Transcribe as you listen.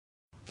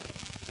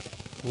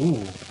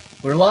Ooh,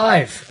 we're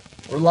live.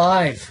 We're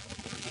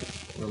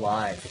live. We're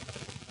live.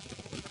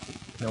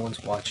 No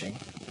one's watching.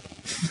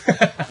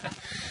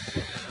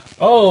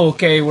 Oh,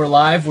 okay, we're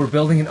live. We're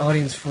building an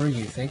audience for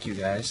you. Thank you,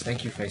 guys.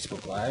 Thank you,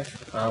 Facebook Live.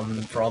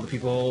 For all the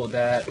people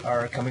that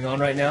are coming on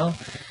right now,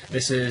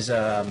 this is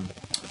my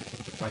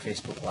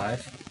Facebook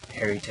Live,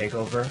 Harry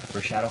Takeover for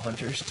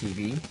Shadowhunters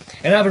TV.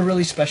 And I have a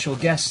really special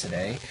guest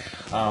today,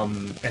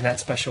 and that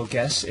special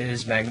guest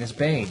is Magnus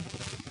Bane.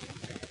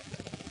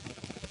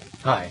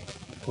 Hi.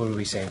 Who are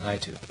we saying hi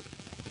to?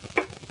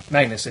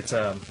 Magnus, it's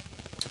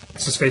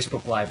this is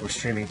Facebook Live. We're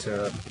streaming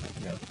to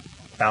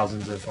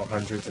thousands of or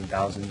hundreds and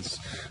thousands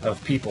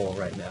of people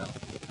right now.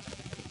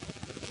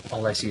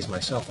 All I see is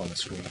myself on the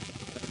screen.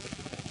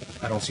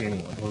 I don't see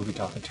anyone. Who are we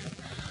talking to?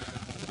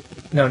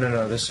 No.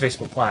 This is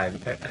Facebook Live.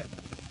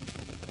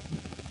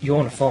 You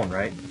own a phone,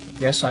 right?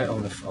 Yes, I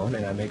own a phone,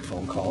 and I make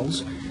phone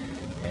calls,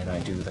 and I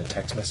do the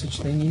text message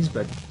thingies,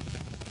 but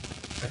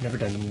I've never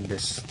done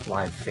this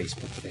live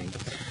Facebook thing.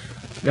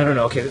 No.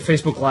 Okay, the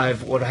Facebook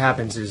Live, what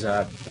happens is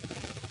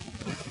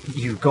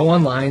you go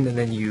online and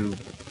then you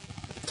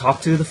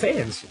talk to the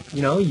fans.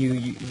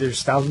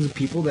 There's thousands of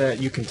people that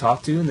you can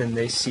talk to, and then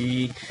they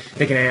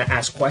can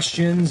ask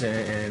questions,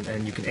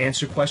 and you can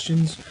answer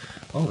questions.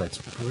 Oh, that's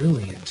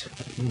brilliant.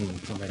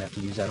 I might have to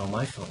use that on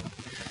my phone.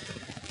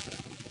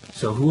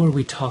 So who are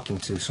we talking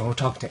to? So we're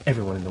talking to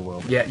everyone in the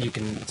world. Yeah,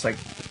 it's like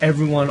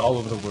everyone all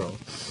over the world.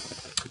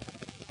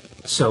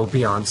 So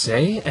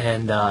Beyonce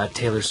and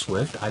Taylor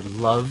Swift, I'd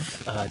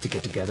love to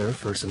get together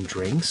for some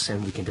drinks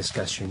and we can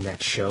discuss your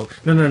next show.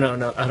 No.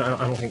 I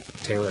don't think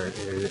Taylor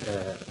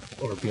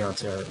or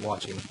Beyonce are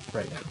watching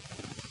right now.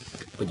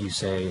 But you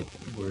say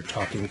we're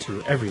talking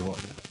to everyone.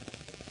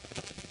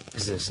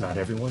 Is this not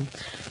everyone?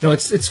 No,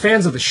 it's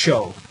fans of the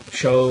show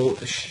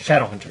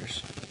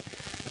Shadowhunters.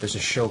 There's a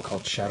show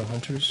called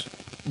Shadowhunters.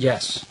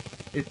 Yes,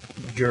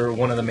 you're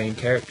one of the main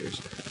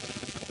characters.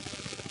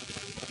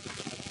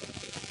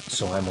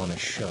 So I'm on a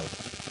show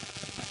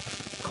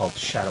called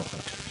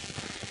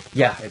Shadowhunters.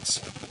 Yeah,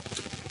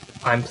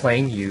 I'm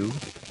playing you,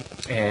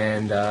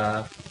 and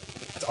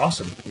it's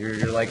awesome.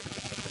 You're like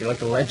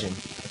a legend.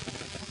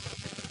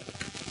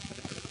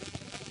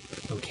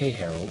 Okay,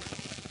 Harold,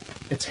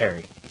 it's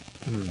Harry.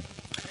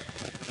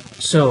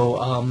 So,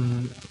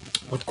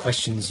 what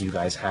questions do you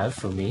guys have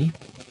for me?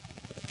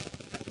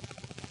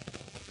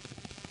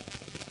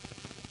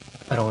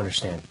 I don't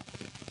understand.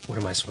 What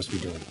am I supposed to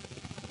be doing?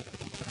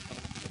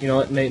 You know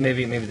what,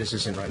 maybe this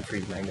isn't right for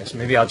you, Magnus.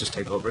 Maybe I'll just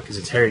take over, because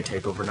it's Harry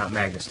Takeover, not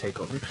Magnus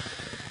Takeover.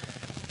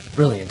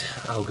 Brilliant.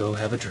 I'll go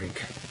have a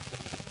drink.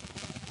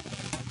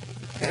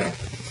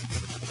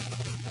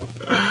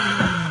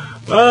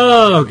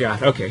 Oh,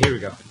 God. Okay, here we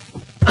go.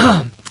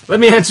 Let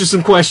me answer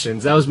some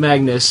questions. That was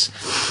Magnus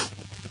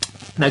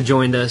that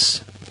joined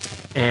us,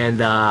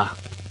 and I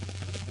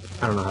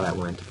don't know how that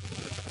went.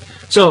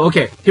 So,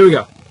 okay, here we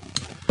go.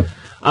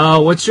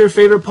 What's your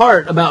favorite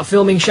part about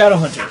filming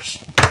Shadowhunters?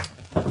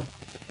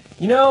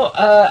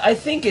 I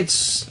think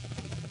it's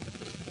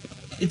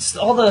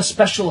all the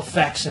special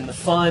effects and the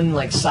fun,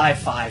 like,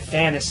 sci-fi,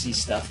 fantasy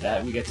stuff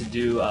that we get to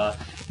do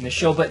in the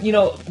show. But,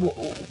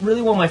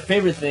 really one of my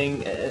favorite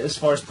things as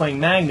far as playing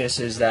Magnus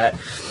is that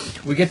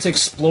we get to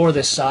explore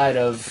this side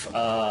of,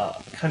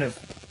 kind of,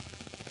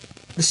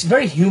 this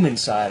very human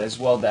side as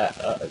well that,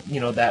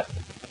 that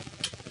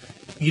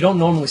you don't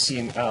normally see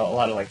in a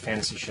lot of, like,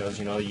 fantasy shows.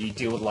 You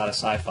deal with a lot of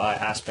sci-fi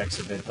aspects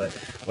of it, but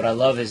what I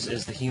love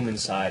is the human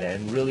side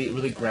and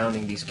really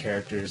grounding these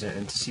characters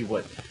and to see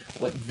what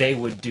they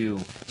would do.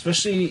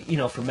 Especially,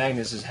 for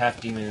Magnus as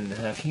half demon and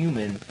half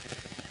human,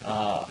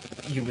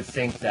 you would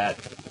think that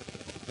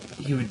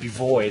he would be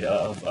void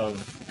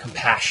of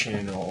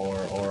compassion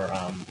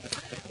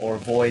or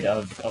void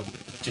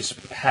of just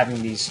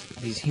having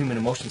these human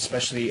emotions,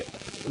 especially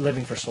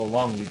living for so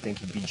long. You'd think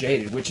he'd be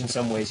jaded, which in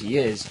some ways he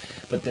is,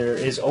 but there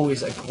is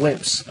always a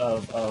glimpse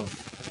of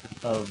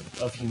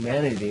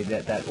humanity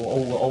that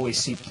will always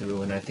seep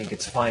through, and I think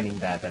it's finding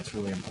that's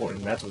really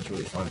important. That's what's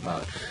really fun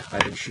about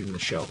shooting the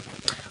show.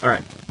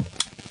 Alright.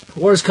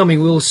 War is coming.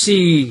 We will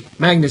see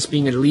Magnus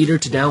being a leader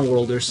to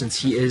Downworlders since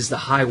he is the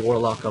High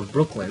Warlock of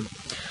Brooklyn.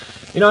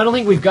 I don't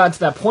think we've got to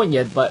that point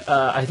yet, but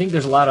I think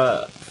there's a lot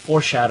of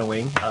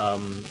foreshadowing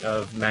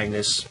of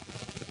Magnus.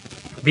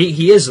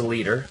 He is a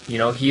leader,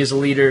 he is a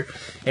leader,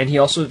 and he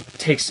also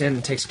takes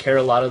care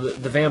of a lot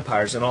of the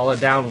vampires and all the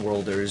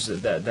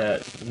Downworlders,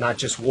 that not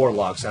just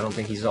warlocks. I don't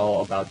think he's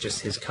all about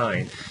just his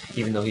kind,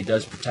 even though he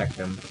does protect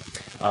them.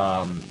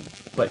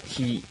 But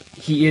he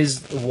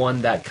is the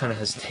one that kind of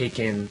has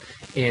taken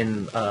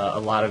in a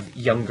lot of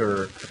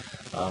younger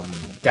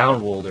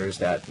Downworlders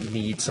that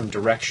need some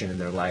direction in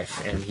their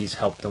life, and he's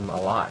helped them a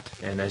lot.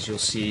 And as you'll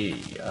see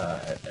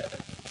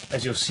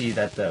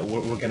that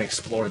we're going to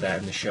explore that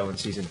in the show in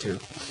season 2.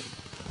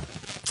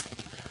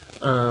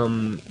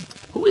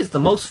 Who is the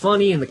most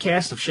funny in the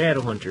cast of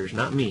Shadowhunters?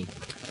 Not me.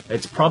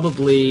 It's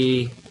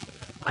probably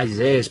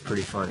Isaiah's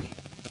pretty funny.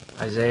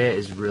 Isaiah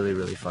is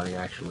really funny,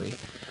 actually.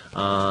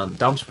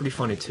 Dom's pretty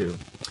funny too.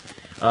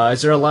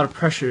 Is there a lot of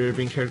pressure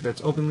being a character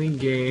that's openly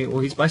gay? Well,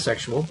 he's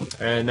bisexual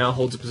and now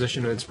holds a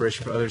position of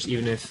inspiration for others,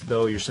 even if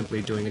though you're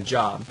simply doing a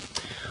job.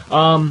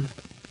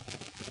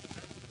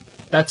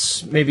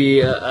 That's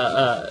maybe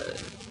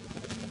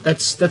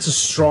that's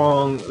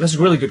a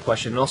really good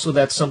question, and also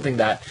that's something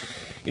that,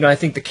 I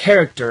think the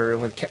character,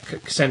 when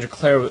Cassandra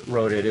Clare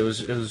wrote it, it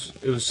was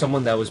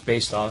someone that was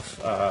based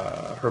off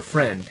her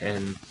friend,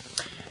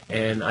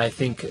 and I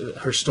think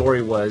her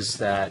story was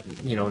that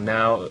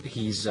now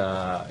he's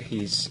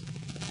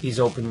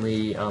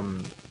openly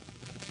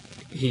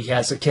he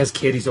has a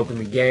kid, he's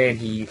openly gay, and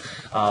he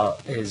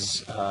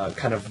is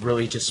kind of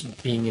really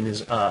just being in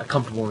his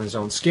comfortable in his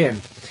own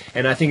skin.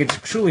 And I think it's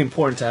truly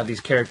important to have these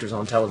characters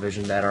on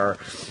television that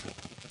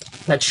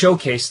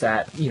showcase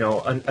that,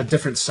 a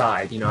different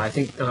side. I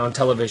think on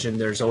television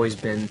there's always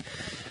been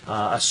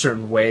a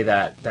certain way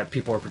that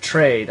people are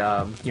portrayed,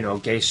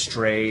 gay,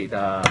 straight,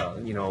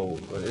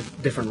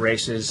 different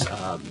races,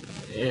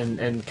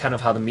 and kind of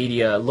how the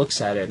media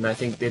looks at it. And I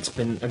think it's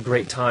been a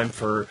great time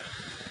for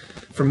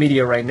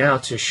media right now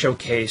to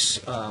showcase,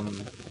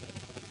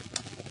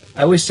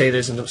 I always say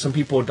this, and some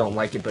people don't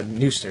like it, but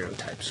new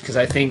stereotypes. Because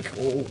I think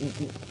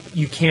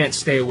you can't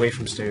stay away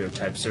from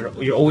stereotypes.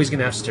 You're always going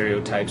to have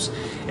stereotypes,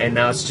 and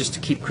now it's just to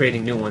keep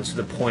creating new ones to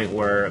the point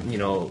where,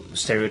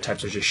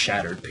 stereotypes are just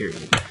shattered,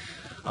 period.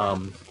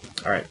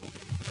 Alright.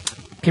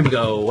 Here we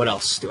go. What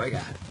else do I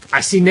got? I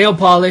see nail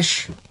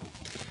polish.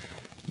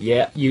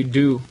 Yeah, you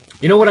do.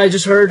 You know what I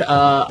just heard?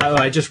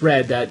 I just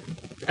read that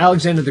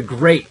Alexander the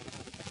Great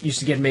used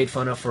to get made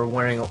fun of for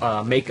wearing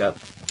makeup,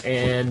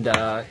 and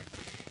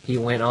he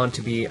went on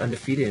to be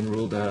undefeated and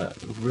ruled a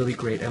really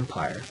great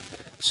empire.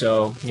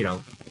 So,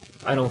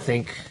 I don't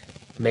think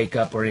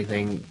makeup or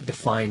anything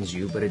defines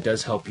you, but it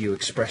does help you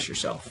express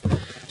yourself.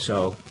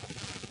 So,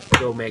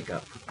 go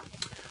makeup.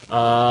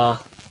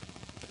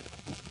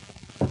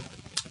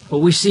 But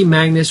we see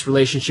Magnus'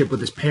 relationship with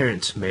his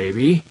parents,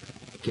 maybe.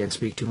 Can't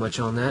speak too much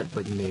on that,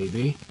 but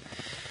maybe.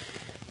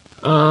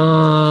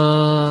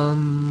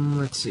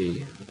 Let's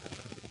see.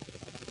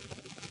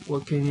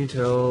 What can you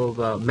tell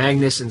about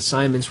Magnus and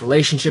Simon's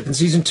relationship in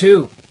Season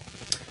 2?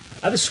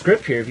 I have a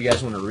script here if you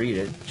guys want to read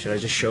it. Should I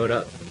just show it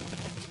up?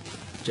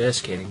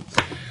 Just kidding.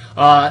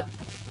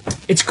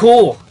 It's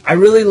cool. I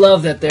really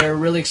love that they're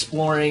really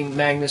exploring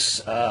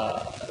Magnus's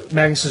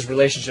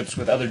relationships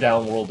with other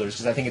downworlders,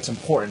 because I think it's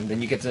important.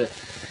 Then you get to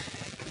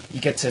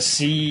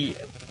see,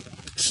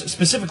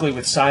 specifically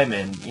with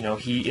Simon,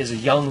 he is a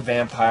young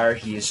vampire.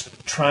 He is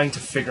trying to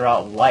figure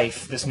out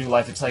life, this new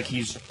life. It's like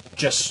he's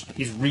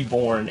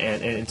reborn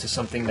and into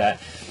something that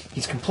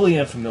he's completely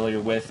unfamiliar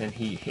with, and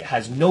he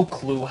has no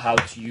clue how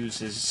to use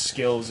his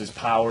skills, his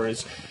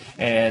powers,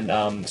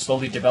 and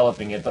slowly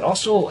developing it, but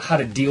also how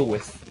to deal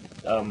with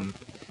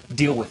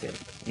it.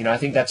 I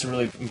think that's a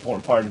really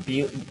important part of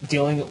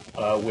dealing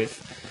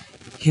with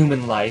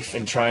human life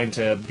and trying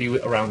to be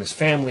around his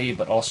family,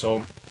 but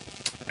also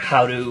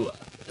how to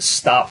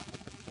stop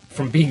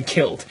from being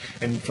killed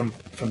and from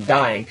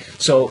dying.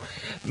 So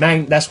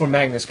that's where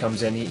Magnus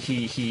comes in.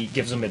 He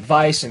gives him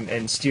advice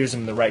and steers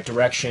him in the right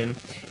direction,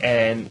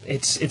 and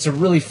it's a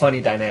really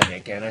funny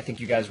dynamic, and I think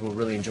you guys will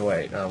really enjoy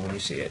it when you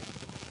see it.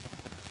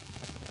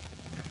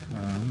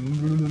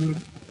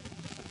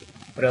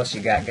 What else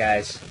you got,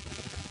 guys?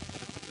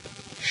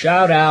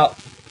 Shout out.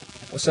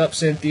 What's up,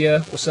 Cynthia?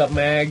 What's up,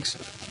 Mags?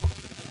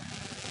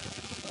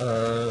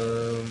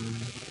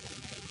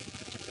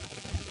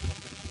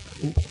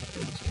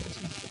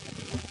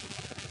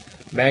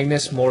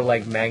 Magnus more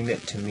like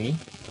magnet to me.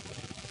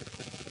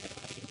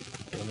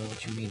 Don't know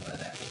what you mean by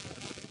that.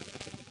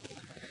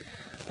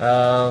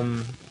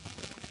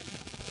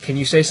 Can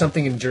you say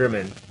something in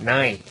German?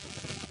 Nein.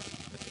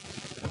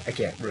 I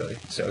can't really,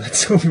 so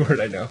that's the only word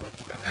I know.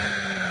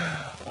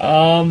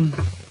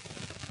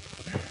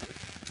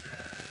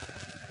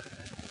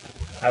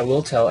 I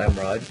will tell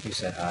Emrod you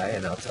said hi,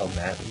 and I'll tell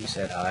Matt you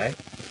said hi.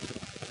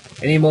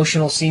 Any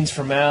emotional scenes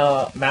for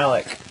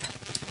Malik?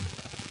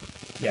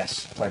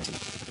 Yes, plenty.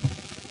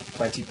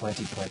 Plenty,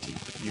 plenty, plenty.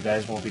 You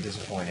guys won't be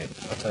disappointed,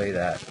 I'll tell you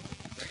that.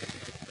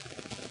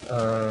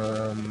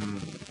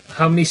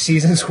 How many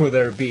seasons will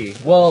there be?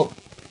 Well,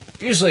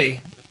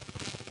 usually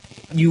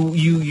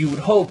you would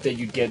hope that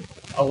you'd get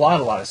a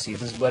lot of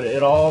seasons, but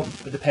it all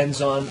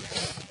depends on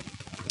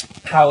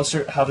how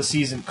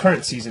the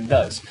current season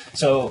does.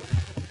 So,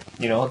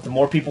 the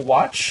more people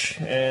watch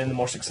and the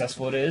more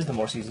successful it is, the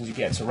more seasons you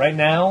get. So right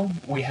now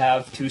we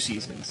have 2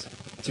 seasons.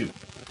 2.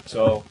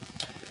 So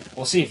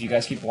we'll see. If you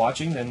guys keep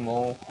watching, then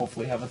we'll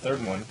hopefully have a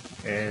 3rd one.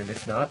 And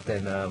if not,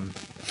 then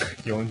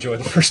you'll enjoy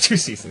the first 2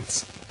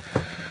 seasons.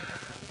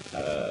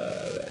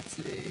 Let's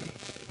see.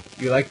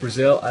 You like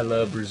Brazil? I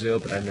love Brazil,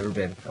 but I've never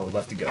been. I would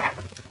love to go. I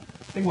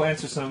think we'll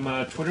answer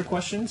some Twitter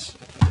questions.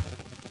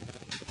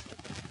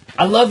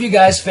 I love you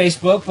guys,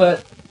 Facebook,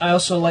 but I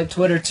also like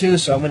Twitter too,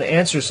 so I'm going to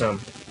answer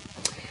some.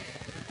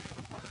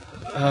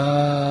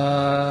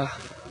 Let's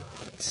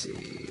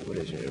see.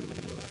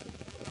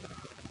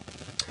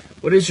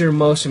 What is your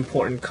most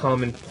important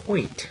common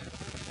point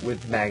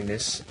with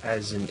Magnus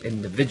as an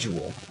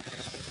individual?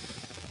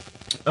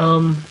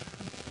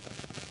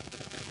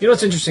 You know,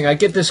 it's interesting. I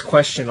get this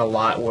question a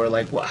lot, where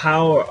like,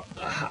 how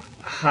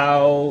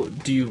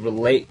do you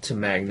relate to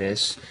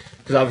Magnus?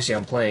 Because obviously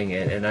I'm playing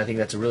it, and I think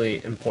that's a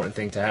really important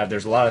thing to have.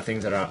 There's a lot of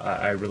things that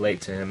I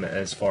relate to him,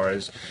 as far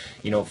as,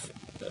 you know,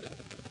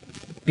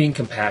 being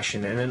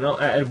compassionate, and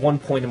at one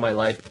point in my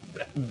life,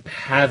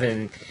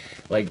 having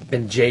like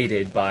been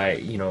jaded by,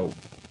 you know,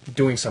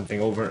 doing something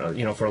over,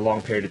 you know, for a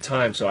long period of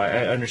time. So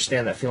I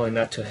understand that feeling,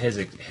 not to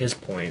his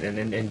point,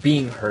 and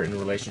being hurt in a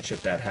relationship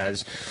that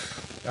has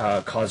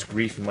caused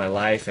grief in my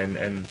life,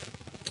 and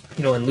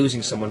you know, and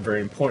losing someone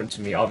very important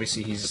to me.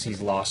 Obviously,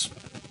 he's lost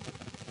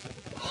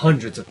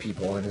hundreds of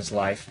people in his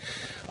life,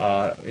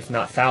 if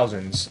not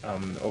thousands,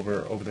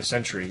 over the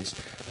centuries.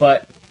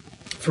 But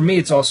for me,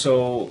 it's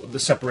also the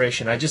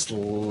separation. I just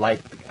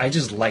like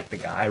the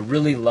guy. I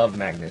really love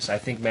Magnus. I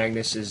think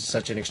Magnus is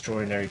such an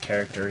extraordinary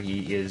character.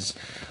 He is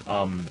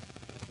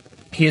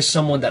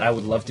someone that I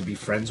would love to be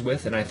friends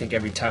with, and I think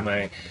every time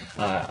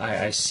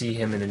I see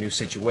him in a new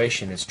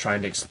situation, it's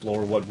trying to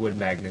explore what would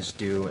Magnus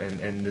do,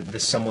 and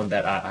this someone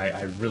that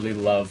I really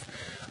love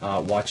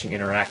watching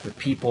interact with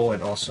people,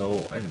 and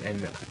also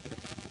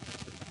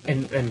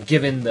and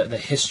given the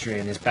history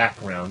and his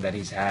background that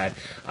he's had,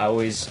 I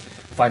always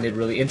find it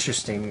really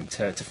interesting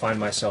to find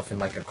myself in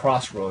like a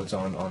crossroads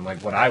on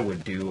like what I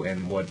would do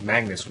and what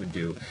Magnus would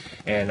do,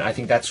 and I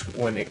think that's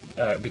when it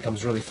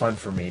becomes really fun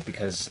for me,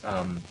 because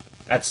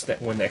that's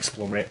when the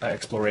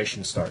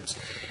exploration starts.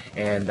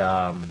 And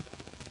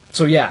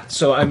so yeah,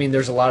 so I mean,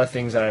 there's a lot of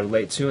things that I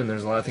relate to, and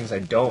there's a lot of things I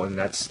don't, and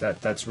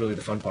that's really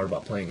the fun part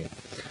about playing it.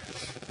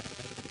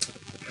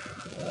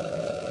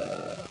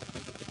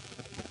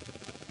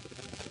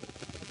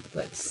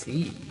 Let's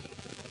see.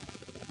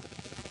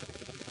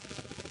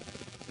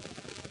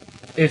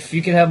 If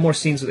you could have more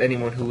scenes with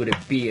anyone, who would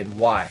it be and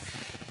why?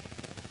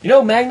 You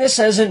know, Magnus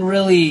hasn't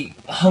really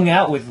hung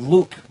out with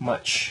Luke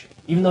much,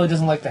 even though he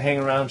doesn't like to hang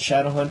around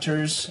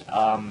Shadowhunters.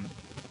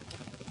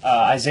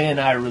 Isaiah and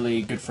I are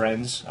really good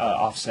friends,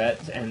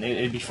 offset, and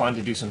it'd be fun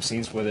to do some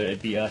scenes, whether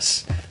it be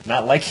us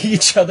not liking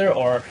each other,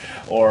 or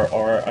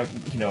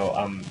you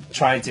know,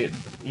 trying to,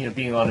 you know,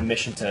 being on a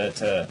mission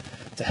to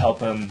help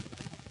him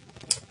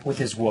with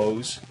his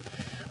woes,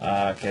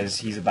 because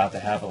he's about to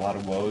have a lot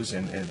of woes,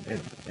 and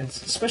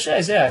especially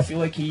Isaiah. I feel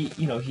like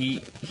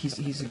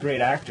he's a great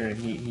actor,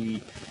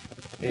 and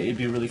it'd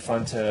be really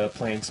fun to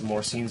playing some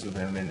more scenes with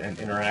him and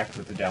interact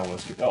with the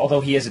Downworld. Although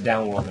he is a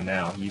Downworlder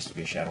now, he used to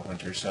be a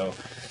Shadowhunter, so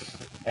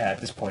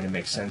at this point it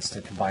makes sense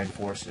to combine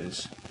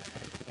forces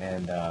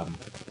and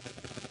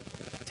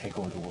take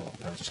over the world.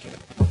 No, I'm just kidding.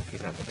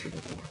 He's not going to take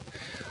over the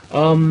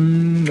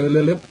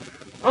world.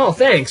 Oh,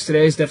 thanks.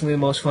 Today is definitely the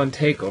most fun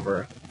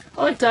takeover.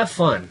 I like to have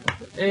fun,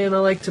 and I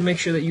like to make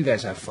sure that you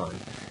guys have fun.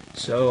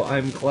 So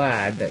I'm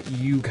glad that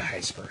you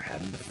guys are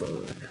having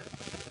fun.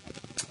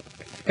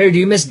 Hey, do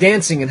you miss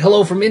dancing? And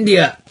hello from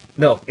India.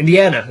 No,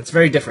 Indiana. It's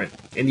very different.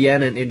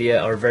 Indiana and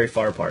India are very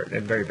far apart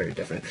and very, very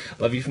different.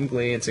 Love you from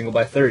Glee and Single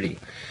by 30.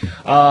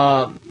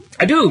 I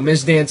do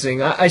miss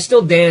dancing. I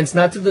still dance,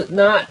 I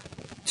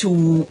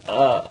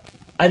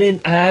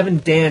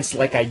haven't danced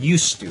like I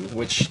used to,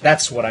 which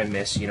that's what I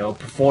miss, you know,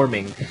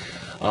 performing,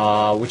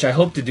 which I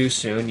hope to do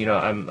soon. You know,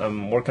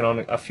 I'm working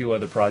on a few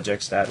other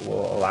projects that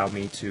will allow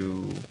me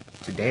to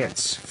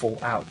dance, full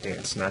out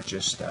dance, not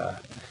just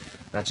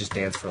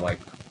dance for like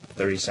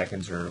 30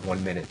 seconds or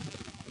 1 minute.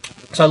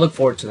 So I look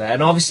forward to that,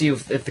 and obviously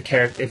if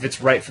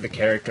it's right for the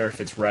character, if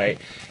it's right,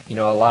 you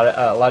know, a lot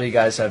of you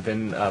guys have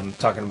been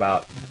talking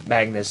about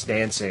Magnus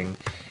dancing,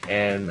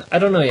 and I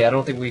don't know yet. I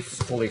don't think we've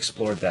fully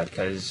explored that,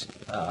 because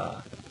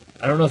I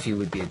don't know if he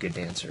would be a good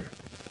dancer.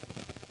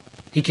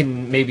 He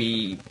can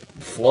maybe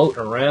float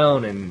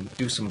around and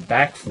do some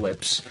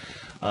backflips,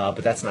 but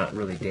that's not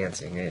really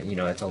dancing. You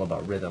know, it's all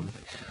about rhythm.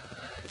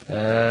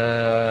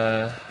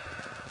 Let's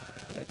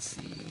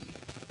see.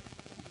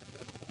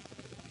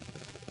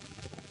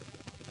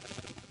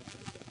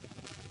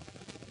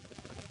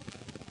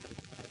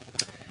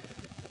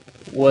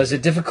 Was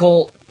it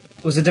difficult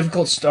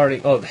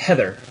starting? Oh,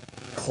 Heather,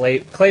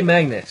 Clary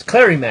Magnus.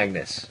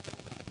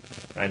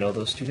 I know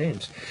those two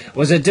names.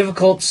 Was it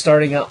difficult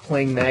starting out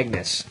playing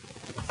Magnus?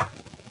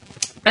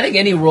 I think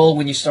any role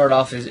when you start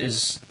off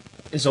is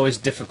always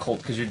difficult,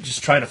 because you're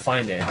just trying to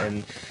find it,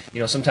 and you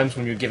know, sometimes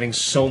when you're giving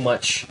so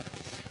much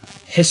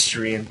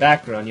history and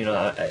background, you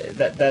know,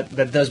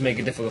 that does make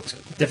it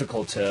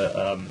difficult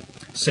to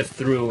sift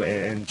through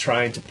and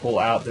trying to pull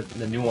out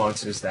the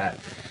nuances that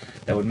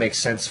would make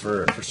sense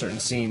for certain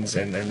scenes,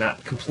 and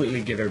not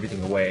completely give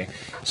everything away.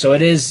 So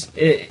it is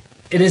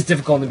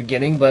difficult in the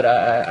beginning, but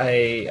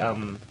I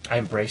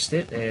embraced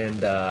it,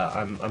 and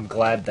I'm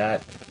glad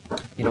that,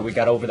 you know, we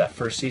got over that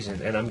first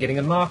season, and I'm getting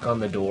a knock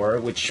on the door,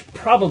 which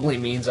probably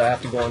means I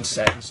have to go on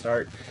set and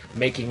start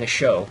making a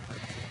show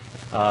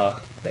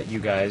that you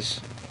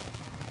guys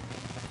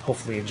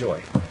hopefully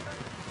enjoy.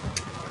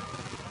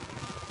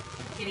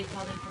 Getting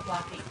called in for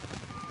blocking.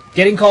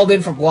 Getting called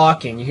in for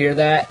blocking. You hear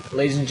that,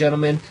 ladies and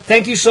gentlemen?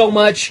 Thank you so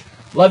much.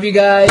 Love you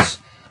guys.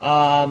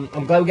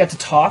 I'm glad we got to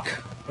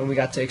talk, and we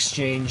got to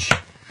exchange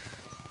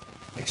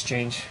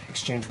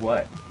Exchange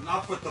what?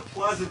 Enough with the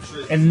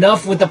pleasantry.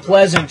 Enough with the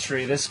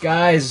pleasantry. This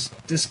guy is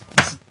this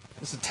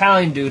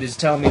Italian dude is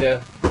telling me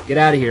to get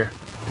out of here.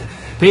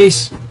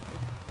 Peace.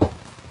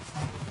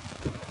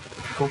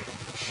 Cool.